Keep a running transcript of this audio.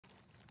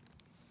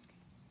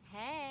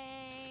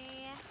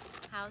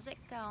how's it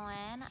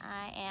going?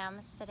 I am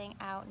sitting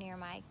out near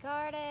my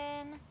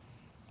garden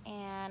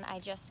and I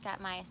just got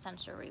my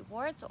Essential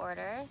Rewards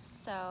order,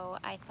 so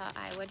I thought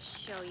I would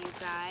show you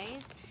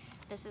guys.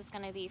 This is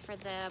going to be for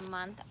the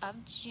month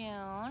of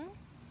June.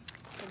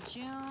 So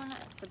June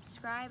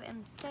subscribe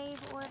and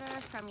save order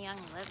from Young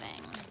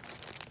Living.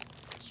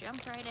 Let's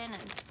jump right in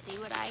and see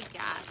what I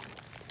got,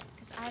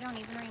 because I don't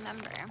even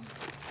remember.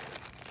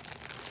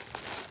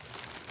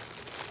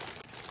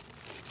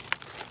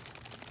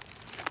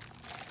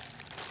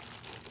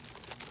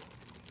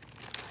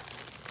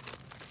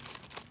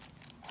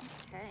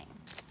 Okay,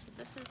 so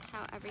this is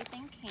how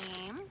everything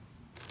came.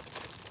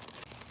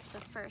 The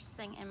first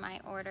thing in my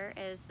order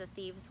is the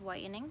Thieves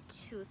Whitening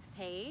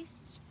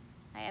Toothpaste.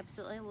 I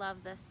absolutely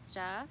love this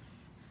stuff.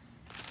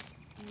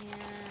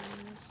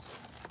 And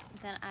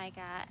then I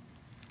got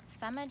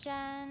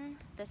Femigen.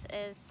 This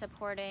is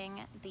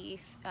supporting the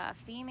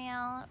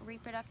female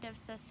reproductive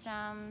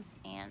systems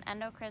and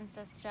endocrine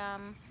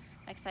system.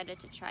 I'm excited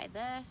to try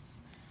this.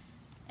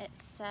 It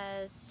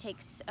says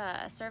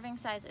serving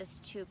size is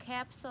 2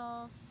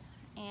 capsules,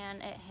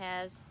 and it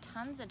has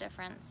tons of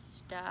different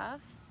stuff.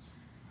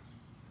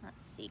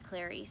 Let's see,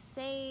 clary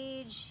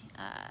sage,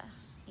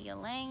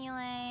 ylang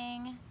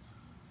ylang,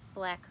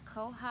 black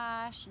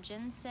cohosh,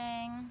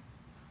 ginseng.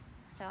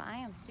 So I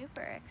am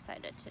super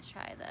excited to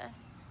try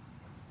this.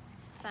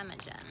 It's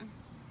Femigen.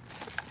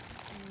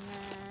 And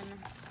then,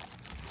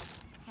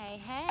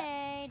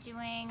 hey,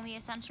 doing the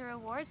Essential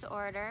Rewards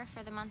order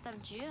for the month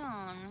of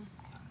June.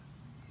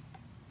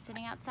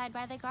 Sitting outside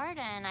by the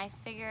garden, I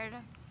figured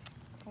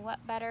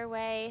what better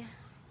way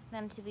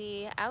than to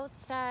be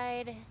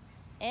outside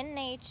in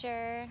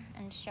nature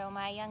and show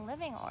my Young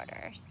Living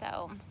order.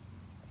 So,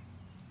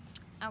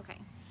 okay,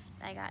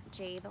 I got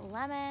Jade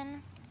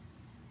Lemon.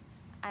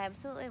 I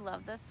absolutely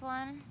love this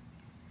one.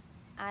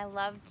 I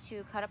love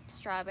to cut up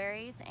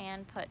strawberries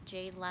and put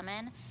Jade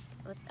Lemon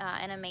with,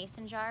 in a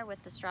mason jar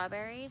with the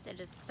strawberries. It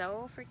is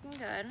so freaking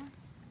good.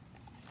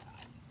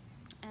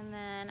 And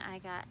then I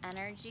got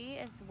Energy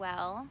as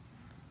well.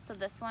 So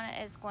this one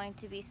is going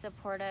to be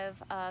supportive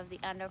of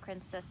the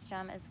endocrine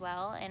system as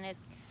well, and it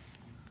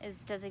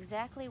does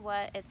exactly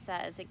what it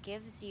says. It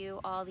gives you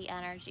all the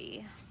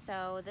energy.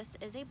 So this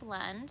is a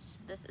blend.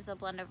 This is a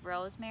blend of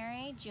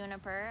rosemary,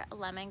 juniper,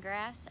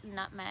 lemongrass,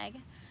 nutmeg,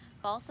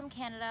 balsam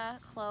Canada,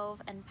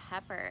 clove, and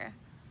pepper.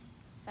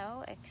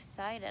 So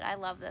excited. I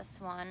love this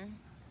one.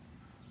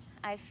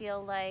 I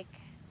feel like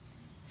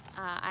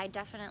I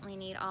definitely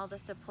need all the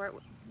support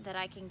that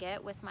I can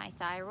get with my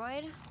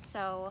thyroid.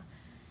 So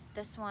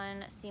this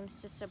one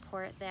seems to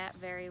support that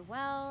very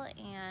well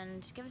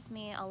and gives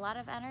me a lot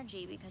of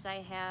energy, because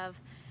I have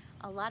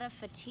a lot of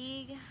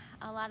fatigue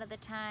a lot of the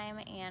time,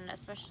 and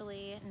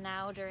especially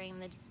now during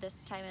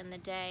this time in the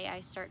day,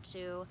 I start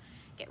to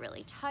get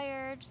really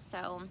tired.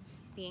 So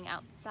being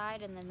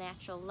outside in the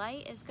natural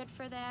light is good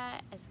for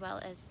that, as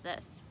well as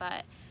this.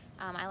 But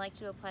I like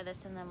to apply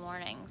this in the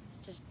mornings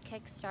to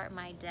kickstart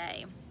my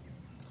day.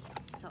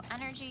 So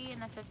Energy in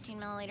the 15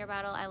 milliliter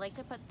bottle. I like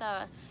to put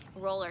the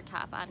roller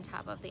top on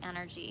top of the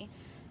Energy.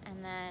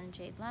 And then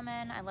Jade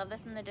Lemon. I love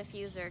this in the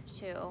diffuser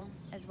too,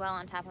 as well,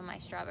 on top of my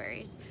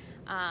strawberries.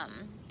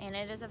 And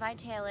it is a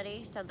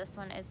Vitality, so this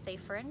one is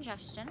safe for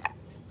ingestion.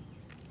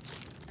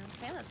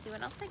 Okay, let's see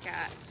what else I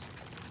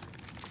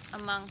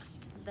got.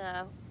 Amongst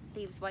the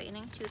Thieves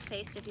Whitening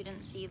Toothpaste, if you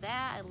didn't see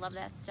that, I love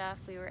that stuff.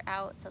 We were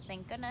out, so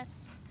thank goodness.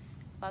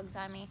 Bugs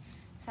on me.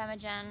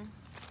 Femigen.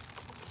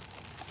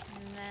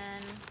 And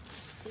then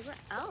see what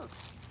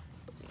else.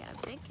 So we got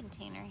a big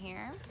container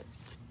here.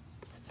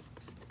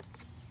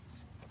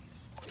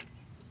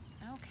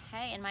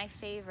 Okay, and my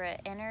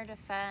favorite, Inner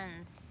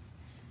Defense.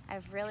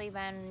 I've really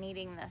been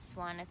needing this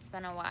one. It's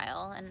been a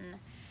while, and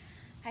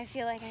I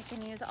feel like I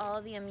can use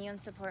all the immune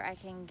support I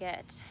can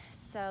get.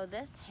 So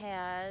this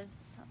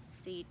has, let's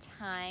see,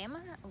 thyme,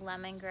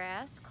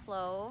 lemongrass,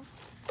 clove,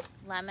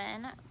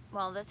 lemon.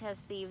 Well, this has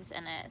thieves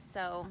in it,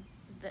 so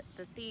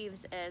the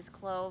thieves is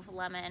clove,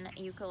 lemon,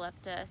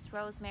 eucalyptus,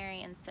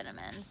 rosemary, and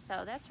cinnamon.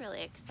 So that's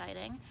really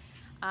exciting.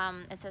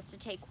 It says to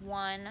take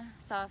 1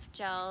 soft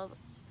gel,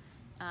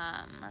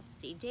 let's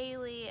see,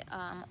 daily,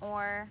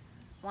 or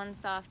 1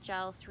 soft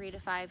gel 3 to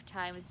 5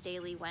 times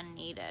daily when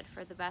needed.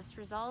 For the best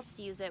results,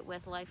 use it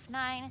with Life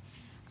 9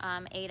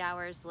 8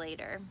 hours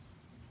later.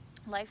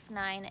 Life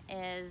 9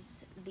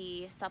 is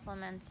the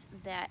supplement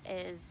that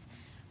is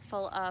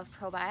full of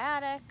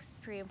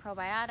probiotics, pre and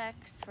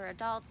probiotics for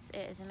adults.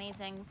 It is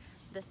amazing.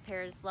 This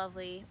pairs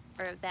lovely,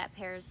 or that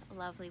pairs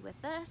lovely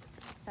with this.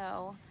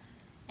 So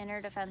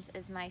Inner Defense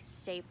is my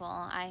staple.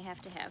 I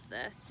have to have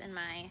this in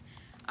my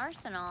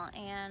arsenal,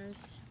 and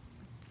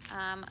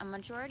a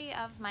majority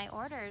of my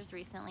orders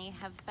recently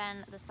have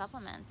been the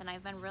supplements, and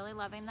I've been really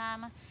loving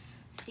them,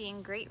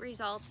 seeing great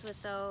results with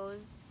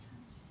those.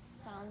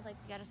 Sounds like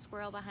we got a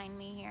squirrel behind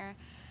me here.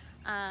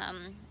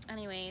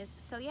 Anyways,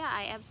 so yeah,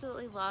 I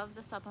absolutely love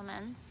the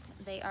supplements.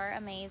 They are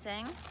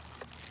amazing.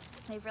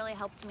 They've really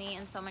helped me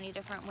in so many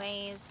different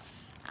ways,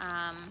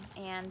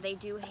 and they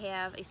do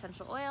have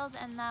essential oils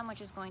in them,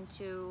 which is going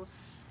to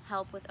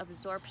help with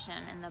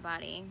absorption in the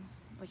body,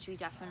 which we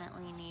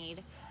definitely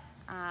need.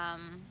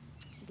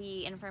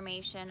 The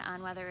information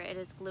on whether it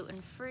is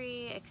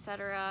gluten-free,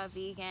 etc.,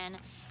 vegan,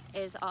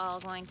 is all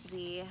going to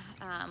be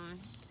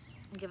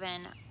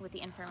given with the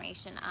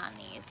information on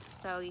these.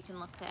 So you can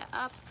look that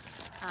up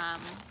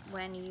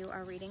when you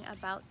are reading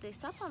about the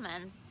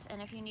supplements.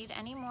 And if you need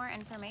any more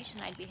information,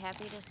 I'd be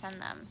happy to send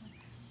them.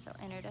 So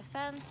Inner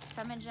Defense,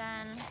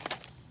 Femigen,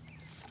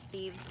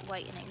 Thieves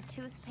Whitening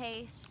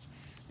Toothpaste.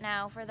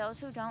 Now, for those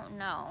who don't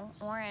know,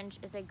 orange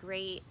is a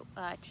great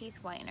teeth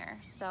whitener.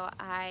 So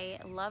I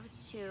love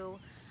to,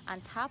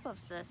 on top of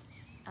this,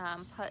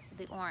 put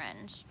the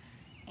orange.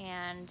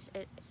 And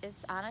it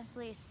is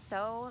honestly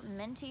so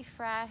minty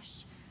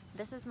fresh.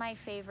 This is my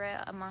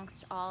favorite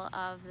amongst all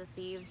of the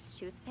Thieves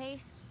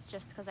toothpastes,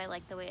 just because I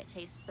like the way it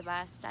tastes the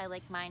best. I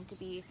like mine to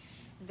be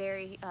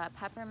very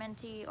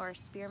pepperminty or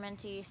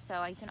spearminty,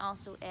 so you can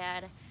also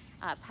add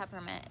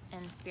peppermint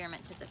and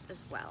spearmint to this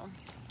as well.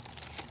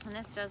 And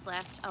this does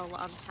last a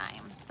long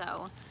time,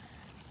 so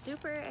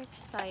super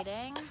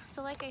exciting.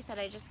 So like I said,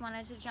 I just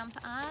wanted to jump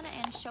on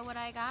and show what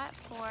I got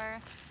for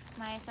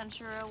my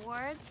Essential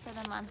Rewards for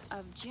the month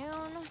of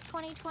June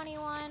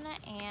 2021,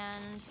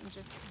 and I'm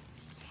just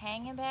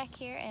hanging back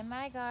here in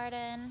my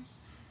garden.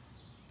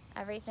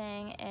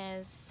 Everything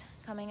is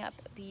coming up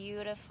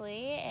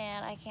beautifully,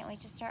 and I can't wait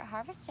to start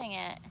harvesting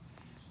it.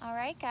 All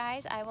right,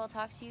 guys, I will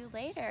talk to you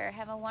later.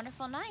 Have a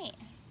wonderful night.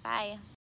 Bye.